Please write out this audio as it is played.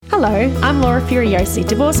Hello, I'm Laura Furiosi,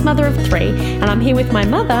 divorced mother of 3, and I'm here with my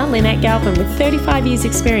mother, Lynette Galvin, with 35 years'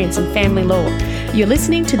 experience in family law. You're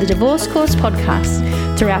listening to the Divorce Course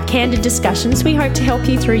podcast. Through our candid discussions, we hope to help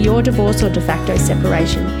you through your divorce or de facto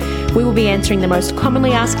separation. We will be answering the most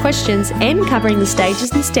commonly asked questions and covering the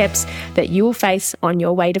stages and steps that you will face on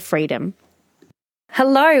your way to freedom.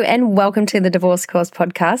 Hello and welcome to the Divorce Course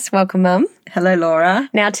podcast. Welcome, Mum. Hello, Laura.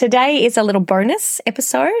 Now, today is a little bonus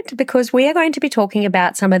episode because we are going to be talking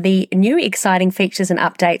about some of the new exciting features and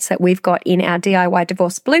updates that we've got in our DIY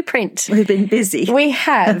Divorce Blueprint. We've been busy. We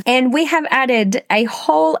have. And we have added a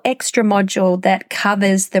whole extra module that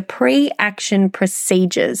covers the pre-action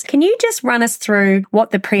procedures. Can you just run us through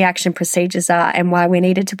what the pre-action procedures are and why we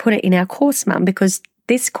needed to put it in our course, Mum? Because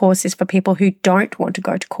this course is for people who don't want to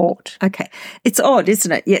go to court. Okay. It's odd,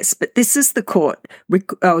 isn't it? Yes, but this is the court,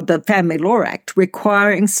 the Family Law Act,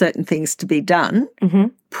 requiring certain things to be done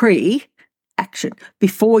pre-action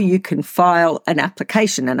before you can file an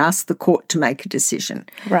application and ask the court to make a decision.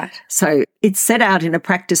 Right. So it's set out in a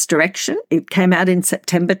practice direction. It came out in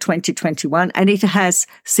September 2021, and it has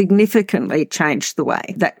significantly changed the way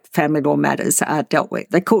that family law matters are dealt with.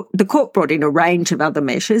 The court brought in a range of other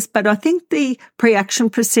measures, but I think the pre-action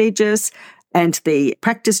procedures and the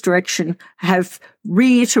practice direction have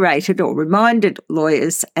reiterated or reminded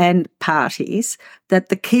lawyers and parties that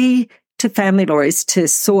the key to family law is to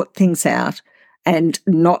sort things out and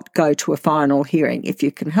not go to a final hearing if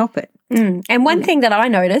you can help it. And one thing that I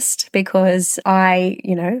noticed, because I'm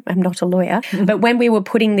not a lawyer, but when we were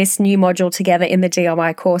putting this new module together in the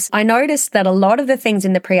DIY course, I noticed that a lot of the things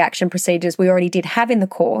in the pre-action procedures we already did have in the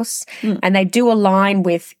course, and they do align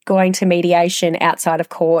with going to mediation outside of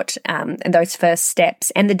court and those first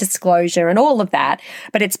steps and the disclosure and all of that,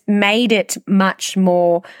 but it's made it much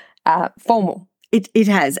more formal. It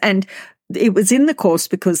has. And it was in the course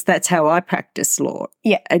because that's how I practice law.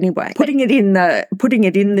 Yeah. Anyway, putting it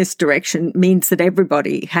in this direction means that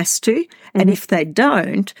everybody has to. And if they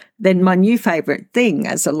don't, then my new favourite thing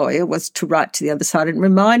as a lawyer was to write to the other side and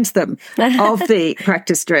remind them of the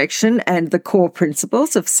practice direction and the core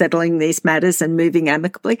principles of settling these matters and moving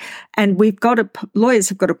amicably. And lawyers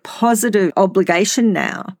have got a positive obligation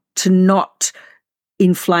now to not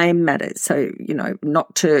inflame matters. So,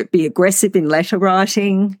 not to be aggressive in letter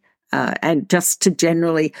writing, and just to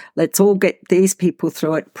generally, let's all get these people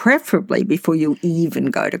through it, preferably before you even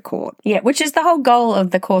go to court. Yeah, which is the whole goal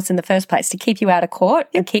of the course in the first place, to keep you out of court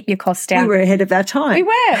and keep your costs down. We were ahead of our time.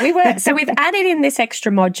 We were. So we've added in this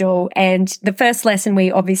extra module, and the first lesson we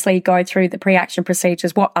obviously go through the pre-action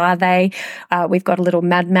procedures. What are they? We've got a little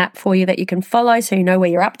mad map for you that you can follow so you know where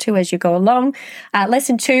you're up to as you go along.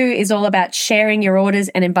 Lesson 2 is all about sharing your orders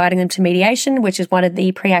and inviting them to mediation, which is one of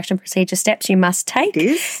the pre-action procedure steps you must take. It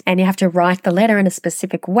is. And you have to write the letter in a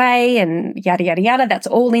specific way and yada, yada, yada. That's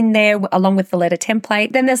all in there along with the letter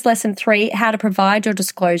template. Then there's lesson 3, how to provide your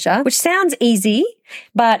disclosure, which sounds easy.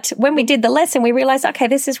 But when we did the lesson, we realized, okay,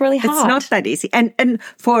 this is really hard. It's not that easy. And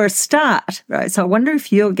for a start, right, so I wonder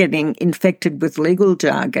if you're getting infected with legal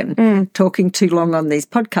jargon, talking too long on these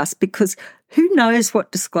podcasts, because who knows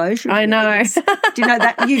what disclosure is? I know. Do you know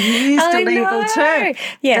that? You used a legal term.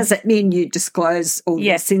 Yes. Does it mean you disclose all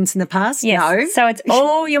your sins in the past? Yes. No. So it's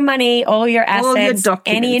all your money, all your assets, all your documents,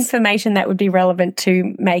 any information that would be relevant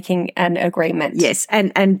to making an agreement. Yes.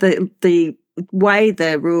 And the way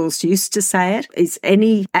the rules used to say it is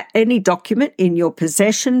any document in your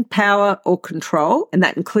possession, power or control, and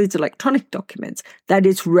that includes electronic documents, that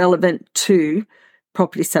is relevant to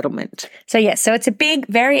property settlement. So so it's a big,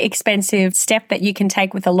 very expensive step that you can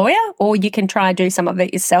take with a lawyer, or you can try and do some of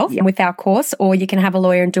it yourself with our course, or you can have a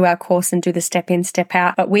lawyer and do our course and do the step in, step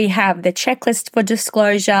out. But we have the checklist for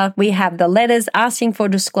disclosure. We have the letters asking for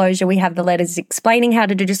disclosure. We have the letters explaining how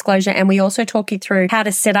to do disclosure. And we also talk you through how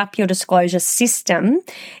to set up your disclosure system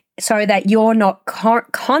so that you're not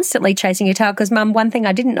constantly chasing your tail. Because, Mum, one thing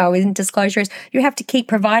I didn't know in disclosure is you have to keep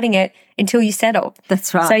providing it until you settle.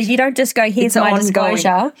 That's right. So you don't just go, here's my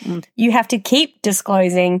disclosure. You have to keep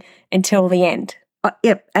disclosing until the end.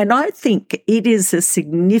 Yep. And I think it is a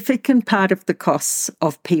significant part of the costs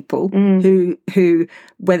of people who,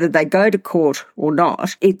 whether they go to court or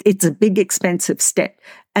not, it's a big, expensive step.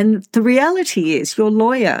 And the reality is your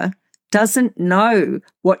lawyer doesn't know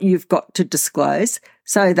what you've got to disclose.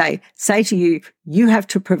 So they say to you, you have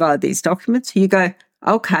to provide these documents. You go,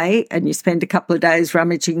 okay, and you spend a couple of days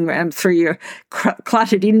rummaging around through your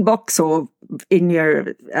cluttered inbox or in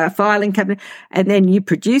your filing cabinet, and then you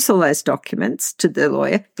produce all those documents to the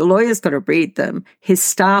lawyer. The lawyer's got to read them. His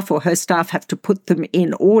staff or her staff have to put them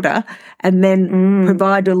in order and then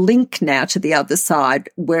provide a link now to the other side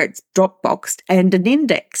where it's Dropboxed and an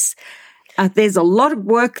index. There's a lot of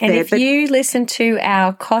work and there. if you listen to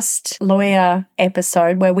our cost lawyer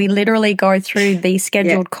episode where we literally go through the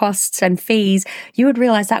scheduled costs and fees, you would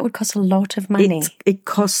realise that would cost a lot of money. It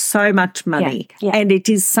costs so much money. Yeah. And it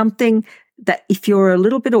is something that if you're a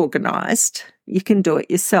little bit organised, you can do it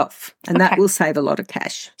yourself, and that will save a lot of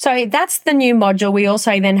cash. So that's the new module. We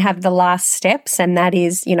also then have the last steps, and that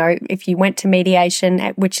is, if you went to mediation,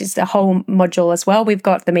 which is the whole module as well, we've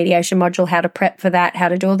got the mediation module, how to prep for that, how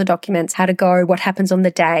to do all the documents, how to go, what happens on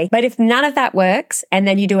the day. But if none of that works, and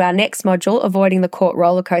then you do our next module, avoiding the court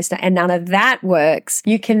roller coaster, and none of that works,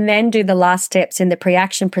 you can then do the last steps in the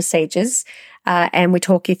pre-action procedures. And we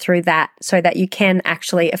talk you through that so that you can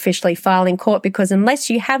actually officially file in court, because unless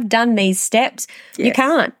you have done these steps, you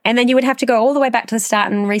can't. And then you would have to go all the way back to the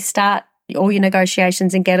start and restart all your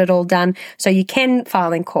negotiations and get it all done so you can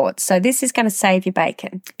file in court. So this is going to save you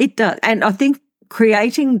bacon. It does. And I think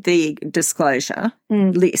creating the disclosure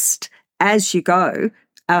list as you go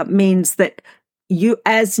means that you,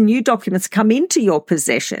 as new documents come into your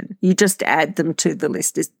possession, you just add them to the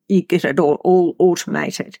list. You get it all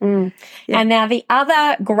automated. Yeah. And now the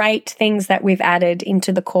other great things that we've added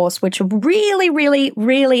into the course, which are really, really,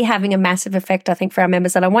 really having a massive effect, I think, for our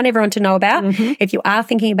members that I want everyone to know about if you are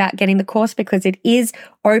thinking about getting the course, because it is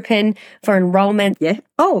open for enrollment. Yeah.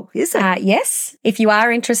 Oh, is it? Yes. If you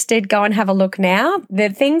are interested, go and have a look now. The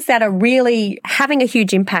things that are really having a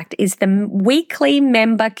huge impact is the weekly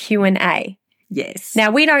member Q&A. Yes.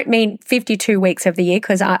 Now, we don't mean 52 weeks of the year,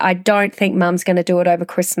 because I don't think Mum's going to do it over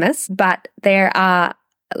Christmas, but there are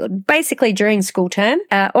basically during school term,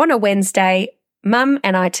 on a Wednesday, Mum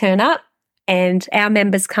and I turn up and our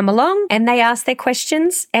members come along and they ask their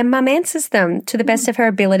questions and Mum answers them to the best of her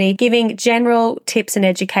ability, giving general tips and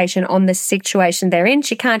education on the situation they're in.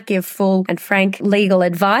 She can't give full and frank legal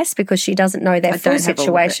advice because she doesn't know their full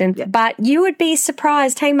situation. Yeah. But you would be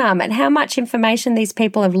surprised, hey Mum, at how much information these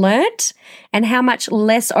people have learnt and how much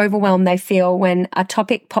less overwhelmed they feel when a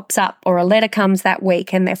topic pops up or a letter comes that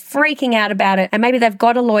week and they're freaking out about it. And maybe they've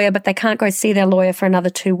got a lawyer, but they can't go see their lawyer for another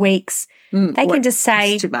 2 weeks. They can just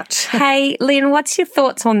say, too much. hey, Lynn, what's your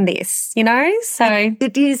thoughts on this? So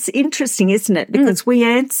it is interesting, isn't it? Because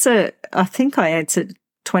I think I answered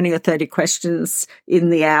 20 or 30 questions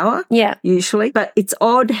in the hour, usually. But it's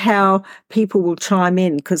odd how people will chime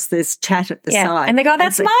in because there's chat at the side. And they go,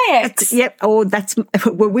 that's my ex. Or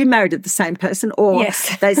we married the same person. Or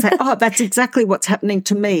they say, oh, that's exactly what's happening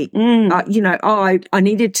to me. I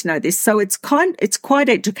needed to know this. So it's quite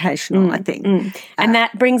educational, I think. And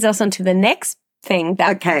that brings us on to the next thing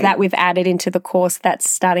that we've added into the course that's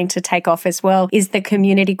starting to take off as well is the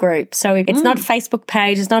community group. So it's not a Facebook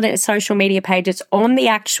page, it's not a social media page, it's on the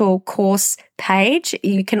actual course page.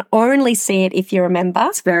 You can only see it if you're a member.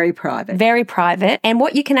 It's very private. Very private. And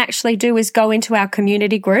what you can actually do is go into our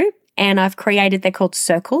community group. And I've created, they're called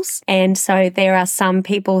circles. And so there are some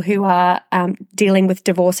people who are dealing with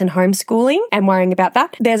divorce and homeschooling and worrying about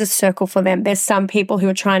that. There's a circle for them. There's some people who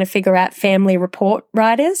are trying to figure out family report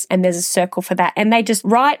writers, and there's a circle for that. And they just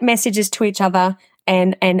write messages to each other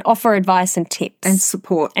and offer advice and tips. And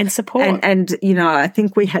support. And I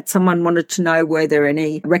think we had someone wanted to know were there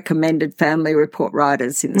any recommended family report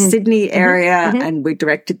writers in the Sydney area, and we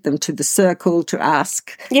directed them to the circle to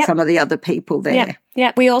ask some of the other people there.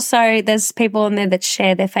 Yeah. We also, there's people in there that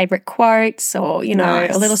share their favourite quotes or,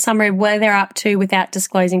 a little summary of where they're up to without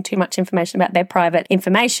disclosing too much information about their private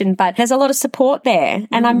information. But there's a lot of support there.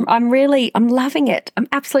 And I'm loving it. I'm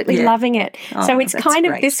absolutely loving it. So it's kind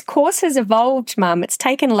of, this course has evolved, Mum. It's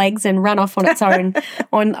taken legs and run off on its own,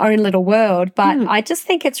 own little world. But I just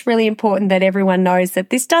think it's really important that everyone knows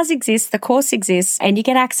that this does exist. The course exists and you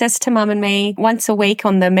get access to Mum and me once a week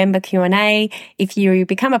on the member Q&A. If you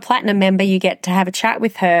become a platinum member, you get to have a chat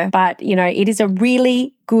with her, but it is a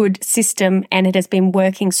really good system and it has been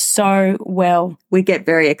working so well. We get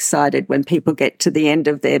very excited when people get to the end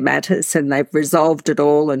of their matters and they've resolved it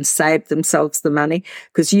all and saved themselves the money,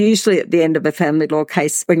 because usually at the end of a family law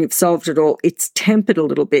case, when you've solved it all, it's tempered a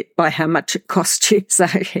little bit by how much it cost you. So,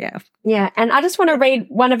 Yeah, and I just want to read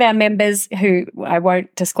one of our members who I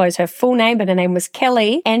won't disclose her full name, but her name was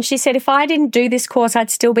Kelly. And she said, if I didn't do this course, I'd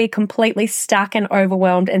still be completely stuck and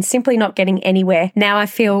overwhelmed and simply not getting anywhere. Now I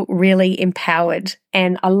feel really empowered.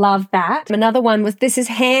 And I love that. Another one was, this has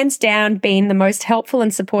hands down been the most helpful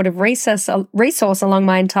and supportive resource along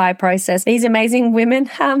my entire process. These amazing women,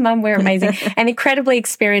 Mum, we're amazing, and incredibly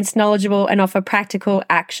experienced, knowledgeable, and offer practical,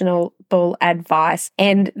 actionable advice.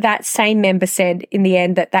 And that same member said in the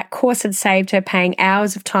end that course had saved her paying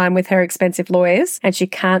hours of time with her expensive lawyers, and she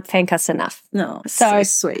can't thank us enough. No, so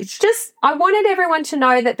sweet. I wanted everyone to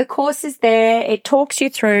know that the course is there. It talks you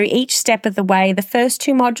through each step of the way. The first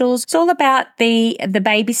 2 modules, it's all about the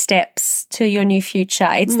baby steps to your new future.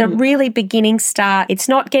 It's the really beginning start. It's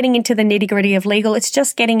not getting into the nitty-gritty of legal. It's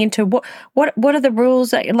just getting into what are the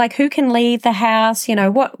rules, like who can leave the house,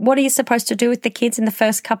 what are you supposed to do with the kids in the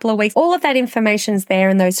first couple of weeks. All of that information's there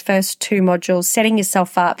in those first 2 modules, setting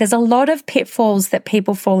yourself up. There's a lot of pitfalls that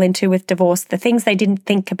people fall into with divorce, the things they didn't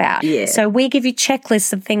think about. Yeah. So we give you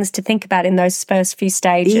checklists of things to think about in those first few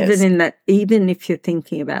stages. Even if you're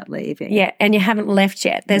thinking about leaving. Yeah, and you haven't left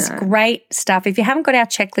yet. There's great stuff. If you haven't got our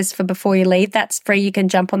checklist for before you leave, that's free. You can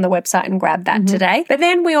jump on the website and grab that today. But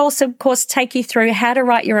then we also, of course, take you through how to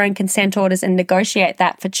write your own consent orders and negotiate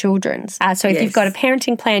that for children's. So if you've got a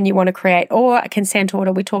parenting plan you want to create or a consent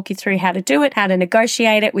order, we talk you through how to do it, how to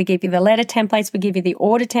negotiate it. We give you the letter templates. We give you the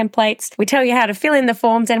order templates. We tell you how to fill in the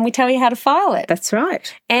forms and we tell you how to file it. That's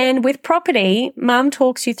right. And with property, Mum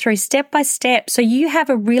talks you through step by step so you have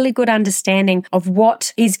a really good understanding of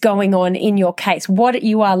what is going on in your case, what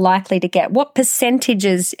you are likely to get, what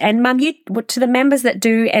percentages. And Mum, to the members that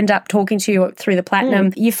do end up talking to you through the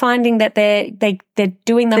Platinum, you're finding that they're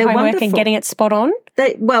doing the homework wonderful. and getting it spot on?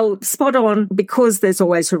 Spot on, because there's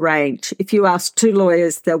always a range. If you ask 2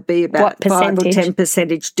 lawyers, there'll be about 5 or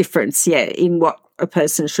 10% difference, in what a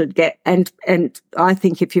person should get. And I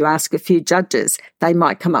think if you ask a few judges, they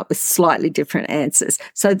might come up with slightly different answers.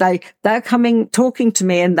 So they're talking to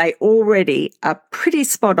me, and they already are pretty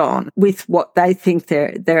spot on with what they think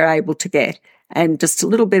they're able to get. And just a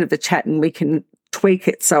little bit of a chat and we can tweak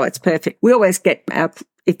it so it's perfect. We always get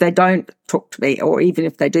if they don't talk to me, or even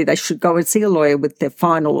if they do, they should go and see a lawyer with their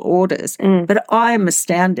final orders. But I am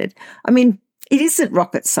astounded. I mean, it isn't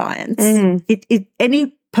rocket science.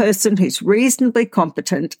 Any person who's reasonably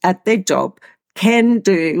competent at their job can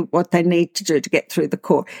do what they need to do to get through the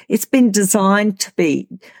court. It's been designed to be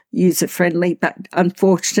user-friendly, but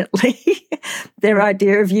unfortunately their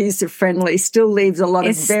idea of user-friendly still leaves a lot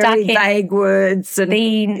of very vague words. And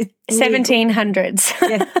the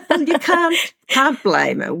 1700s. Well, you can't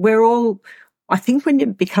blame it. We're all... I think when you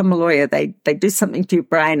become a lawyer, they do something to your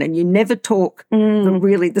brain and you never talk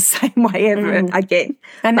really the same way ever again.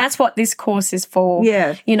 And that's what this course is for.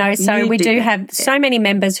 Yeah. So we do have so many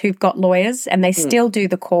members who've got lawyers and they still do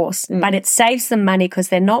the course, but it saves them money because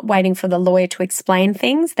they're not waiting for the lawyer to explain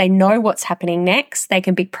things. They know what's happening next. They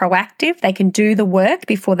can be proactive. They can do the work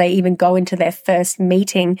before they even go into their first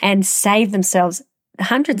meeting and save themselves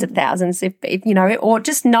hundreds of thousands, if or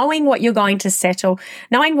just knowing what you're going to settle,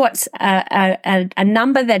 knowing what's a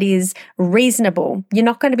number that is reasonable. You're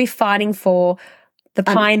not going to be fighting for the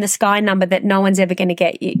pie in the sky number that no one's ever going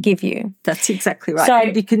to give you. That's exactly right. So,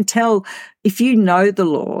 and you can tell if you know the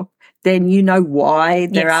law, then you know why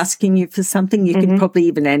they're asking you for something. You can probably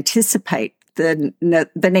even anticipate the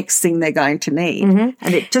next thing they're going to need.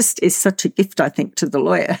 And it just is such a gift, I think, to the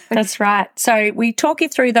lawyer. That's right. So we talk you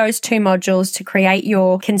through those 2 modules to create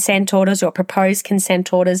your consent orders or proposed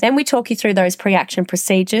consent orders. Then we talk you through those pre-action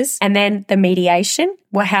procedures and then the mediation,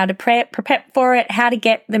 how to prepare for it, how to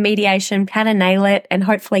get the mediation, how to nail it, and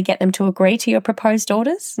hopefully get them to agree to your proposed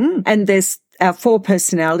orders. And there's our 4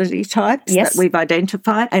 personality types that we've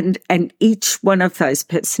identified, and each one of those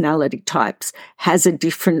personality types has a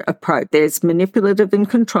different approach. There's manipulative and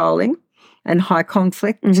controlling and high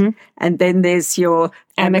conflict, and then there's your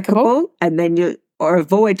amicable, and then your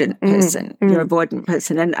avoidant person. Your avoidant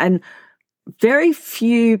person, and very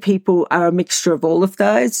few people are a mixture of all of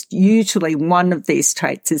those. Usually one of these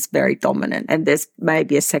traits is very dominant and there's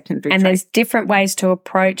maybe a secondary and trait. There's different ways to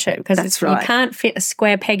approach it because you can't fit a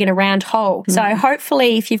square peg in a round hole. So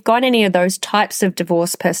hopefully if you've got any of those types of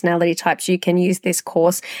divorce personality types, you can use this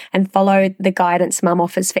course and follow the guidance Mum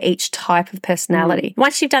offers for each type of personality.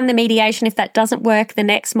 Once you've done the mediation, if that doesn't work, the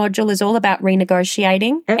next module is all about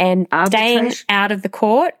renegotiating and staying out of the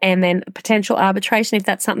court, and then potential arbitration if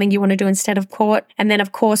that's something you want to do instead of court. And then,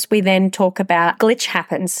 of course, we then talk about glitch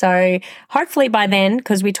happens. So hopefully by then,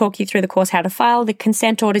 because we talk you through the course how to file the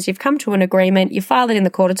consent orders, you've come to an agreement, you file it in the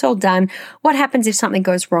court, it's all done. What happens if something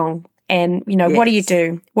goes wrong? And, you know, what do you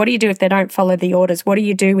do? What do you do if they don't follow the orders? What do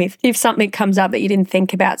you do if something comes up that you didn't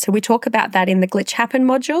think about? So we talk about that in the Glitch Happen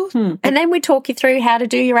module. And then we talk you through how to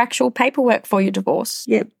do your actual paperwork for your divorce.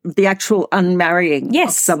 Yeah, the actual unmarrying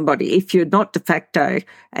of somebody. If you're not de facto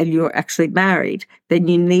and you're actually married, then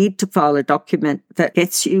you need to file a document that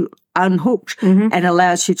gets you unhooked and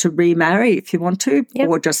allows you to remarry if you want to,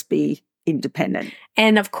 or just be independent.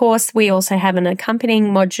 And of course, we also have an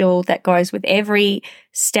accompanying module that goes with every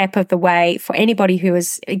step of the way for anybody who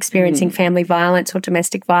is experiencing family violence or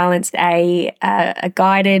domestic violence, a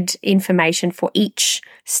guided information for each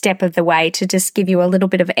step of the way to just give you a little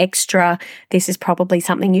bit of extra. This is probably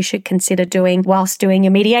something you should consider doing whilst doing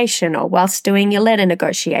your mediation or whilst doing your letter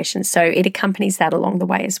negotiation. So it accompanies that along the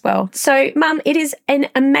way as well. So, Mum, it is an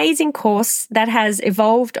amazing course that has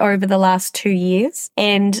evolved over the last 2 years,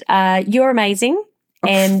 and you're amazing.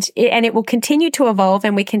 And it will continue to evolve,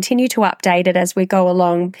 and we continue to update it as we go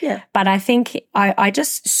along. Yeah. But I think I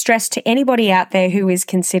just stress to anybody out there who is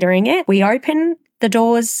considering it, we open the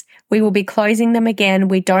doors. We will be closing them again.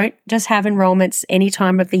 We don't just have enrollments any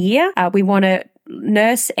time of the year. We want to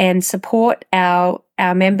nurse and support our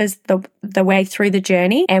members the way through the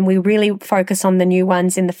journey, and we really focus on the new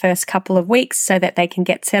ones in the first couple of weeks so that they can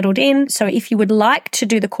get settled in. So if you would like to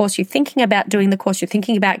do the course, you're thinking about doing the course, you're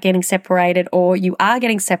thinking about getting separated, or you are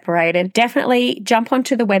getting separated, definitely jump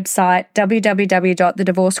onto the website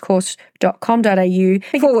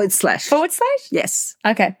www.thedivorcecourse.com.au / Yes.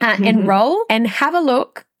 Okay. Enroll and have a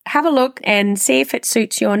look and see if it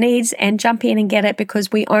suits your needs, and jump in and get it,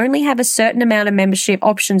 because we only have a certain amount of membership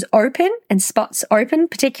options open and spots open,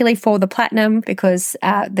 particularly for the platinum, because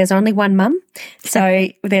there's only one mum. So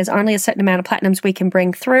there's only a certain amount of platinums we can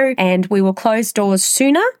bring through, and we will close doors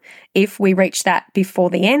sooner if we reach that before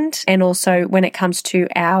the end. And also when it comes to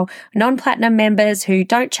our non-platinum members who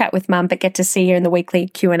don't chat with mum but get to see her in the weekly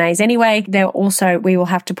Q&As anyway, we will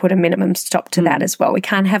have to put a minimum stop to that as well. We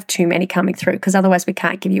can't have too many coming through, because otherwise we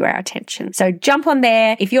can't give you our attention. So jump on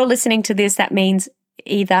there. If you're listening to this, that means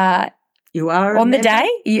either you are on the day,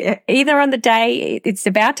 either on the day it's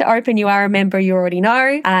about to open, you are a member, you already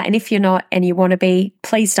know. And if you're not and you want to be,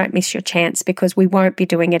 please don't miss your chance, because we won't be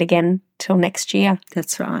doing it again till next year.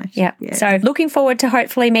 That's right. Yeah. So looking forward to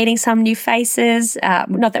hopefully meeting some new faces.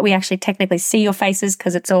 Not that we actually technically see your faces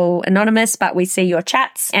because it's all anonymous, but we see your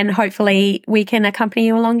chats, and hopefully we can accompany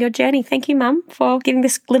you along your journey. Thank you, Mum, for giving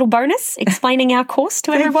this little bonus, explaining our course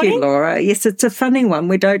to everybody. Thank you, Laura. Yes, it's a funny one.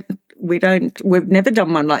 We've never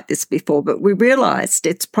done one like this before, but we realised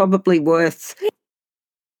it's probably worth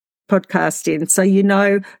podcasting. So, you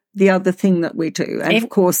know, the other thing that we do. And of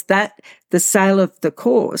course, the sale of the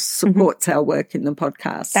course supports our work in the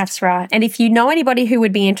podcast. That's right. And if you know anybody who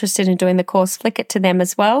would be interested in doing the course, flick it to them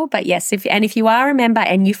as well. But yes, if you are a member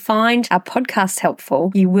and you find our podcast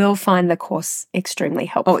helpful, you will find the course extremely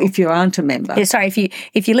helpful. Oh, if you aren't a member. Yeah, sorry,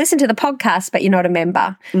 if you listen to the podcast but you're not a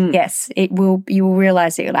member, yes, you will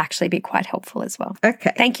realise it will actually be quite helpful as well.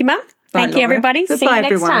 Okay. Thank you, Mum. Thank you, everybody. See you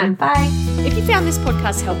next time. Bye. If you found this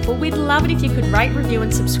podcast helpful, we'd love it if you could rate, review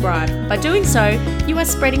and subscribe. By doing so, you are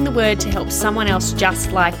spreading the word to help someone else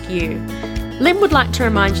just like you. Lynn would like to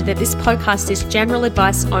remind you that this podcast is general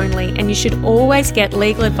advice only, and you should always get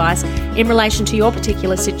legal advice in relation to your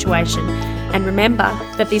particular situation. And remember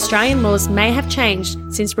that the Australian laws may have changed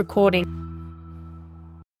since recording.